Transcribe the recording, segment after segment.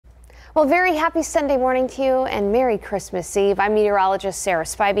Well, very happy Sunday morning to you and Merry Christmas Eve. I'm meteorologist Sarah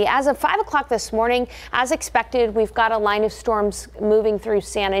Spivey. As of 5 o'clock this morning, as expected, we've got a line of storms moving through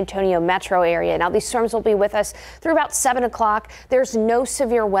San Antonio metro area. Now, these storms will be with us through about 7 o'clock. There's no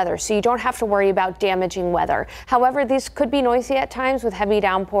severe weather, so you don't have to worry about damaging weather. However, these could be noisy at times with heavy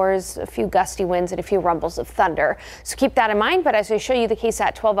downpours, a few gusty winds, and a few rumbles of thunder. So keep that in mind. But as I show you the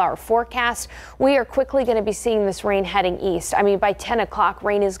KSAT 12-hour forecast, we are quickly going to be seeing this rain heading east. I mean, by 10 o'clock,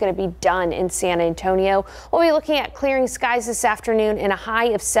 rain is going to be done in San Antonio. We'll be looking at clearing skies this afternoon in a high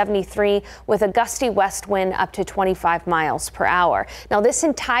of 73 with a gusty west wind up to 25 miles per hour. Now, this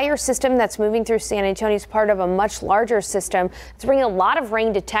entire system that's moving through San Antonio is part of a much larger system. It's bringing a lot of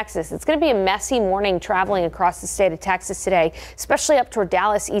rain to Texas. It's going to be a messy morning traveling across the state of Texas today, especially up toward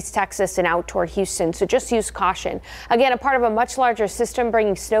Dallas, East Texas, and out toward Houston. So just use caution. Again, a part of a much larger system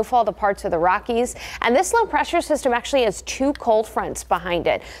bringing snowfall to parts of the Rockies. And this low pressure system actually has two cold fronts behind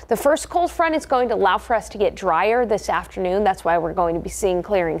it. The first cold front is going to allow for us to get drier this afternoon. That's why we're going to be seeing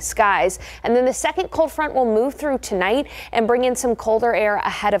clearing skies. And then the second cold front will move through tonight and bring in some colder air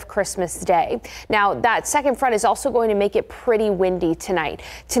ahead of Christmas Day. Now, that second front is also going to make it pretty windy tonight.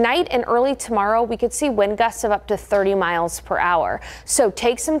 Tonight and early tomorrow, we could see wind gusts of up to 30 miles per hour. So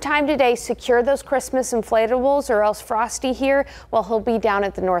take some time today, secure those Christmas inflatables, or else Frosty here, well, he'll be down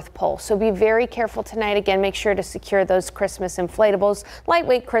at the North Pole. So be very careful tonight. Again, make sure to secure those Christmas inflatables,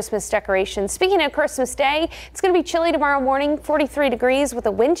 lightweight Christmas decorations. Speaking of Christmas Day, it's going to be chilly tomorrow morning, 43 degrees with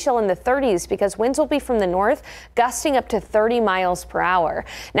a wind chill in the 30s because winds will be from the north, gusting up to 30 miles per hour.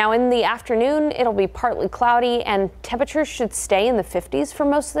 Now in the afternoon, it'll be partly cloudy and temperatures should stay in the 50s for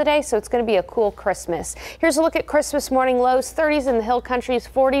most of the day. So it's going to be a cool Christmas. Here's a look at Christmas morning lows. 30s in the hill countries,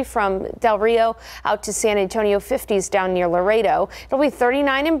 40 from Del Rio out to San Antonio, 50s down near Laredo. It'll be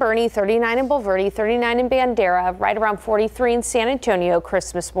 39 in Bernie, 39 in Bulverde, 39 in Bandera, right around 43 in San Antonio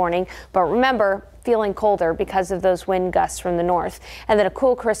Christmas morning. But remember, feeling colder because of those wind gusts from the north. And then a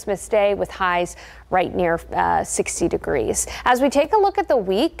cool Christmas day with highs right near 60 degrees. As we take a look at the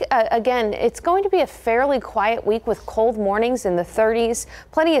week, again, it's going to be a fairly quiet week with cold mornings in the 30s,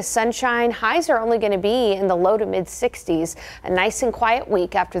 plenty of sunshine. Highs are only going to be in the low to mid 60s. A nice and quiet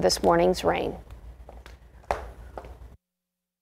week after this morning's rain.